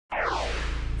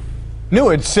New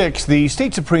at 6, the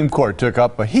state Supreme Court took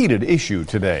up a heated issue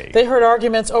today. They heard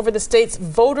arguments over the state's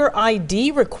voter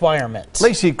ID requirement.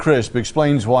 Lacey Crisp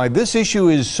explains why this issue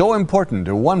is so important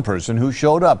to one person who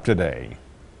showed up today.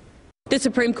 The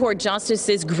Supreme Court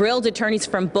justices grilled attorneys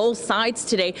from both sides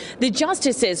today. The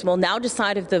justices will now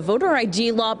decide if the voter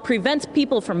ID law prevents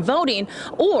people from voting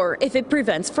or if it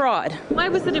prevents fraud. Why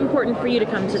was it important for you to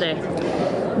come today?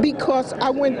 Because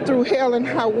I went through hell and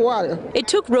high water. It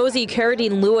took Rosie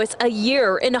Carradine Lewis a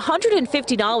year and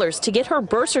 $150 to get her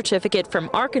birth certificate from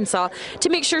Arkansas to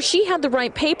make sure she had the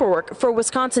right paperwork for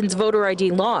Wisconsin's voter ID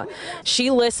law.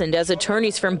 She listened as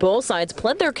attorneys from both sides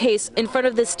pled their case in front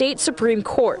of the state Supreme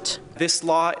Court. This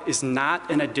law is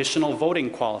not an additional voting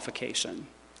qualification.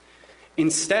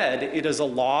 Instead, it is a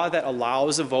law that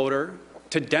allows a voter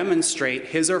to demonstrate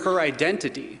his or her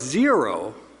identity.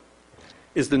 0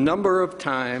 is the number of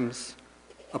times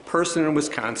a person in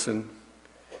Wisconsin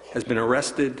has been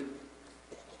arrested,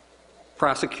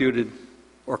 prosecuted,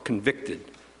 or convicted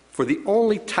for the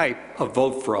only type of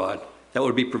vote fraud that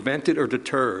would be prevented or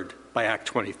deterred by Act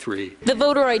 23. The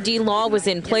voter ID law was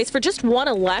in place for just one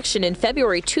election in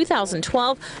February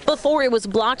 2012 before it was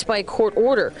blocked by a court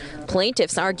order.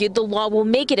 Plaintiffs argued the law will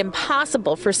make it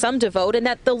impossible for some to vote and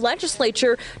that the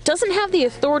legislature doesn't have the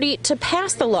authority to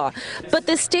pass the law. But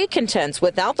the state contends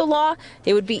without the law,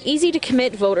 it would be easy to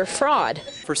commit voter fraud.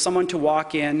 For someone to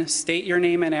walk in, state your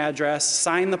name and address,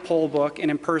 sign the poll book, and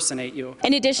impersonate you.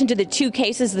 In addition to the two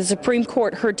cases the Supreme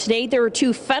Court heard today, there are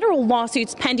two federal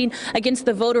lawsuits pending against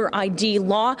the voter ID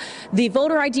law. The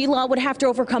voter ID law would have to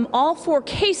overcome all 4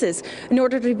 cases in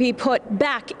order to be put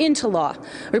back into law.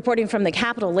 Reporting from the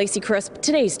Capitol, Lacey Crisp,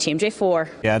 today's TMJ4.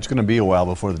 Yeah, it's going to be a while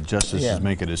before the justices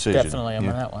make a decision. Definitely, I'm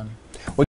on that one.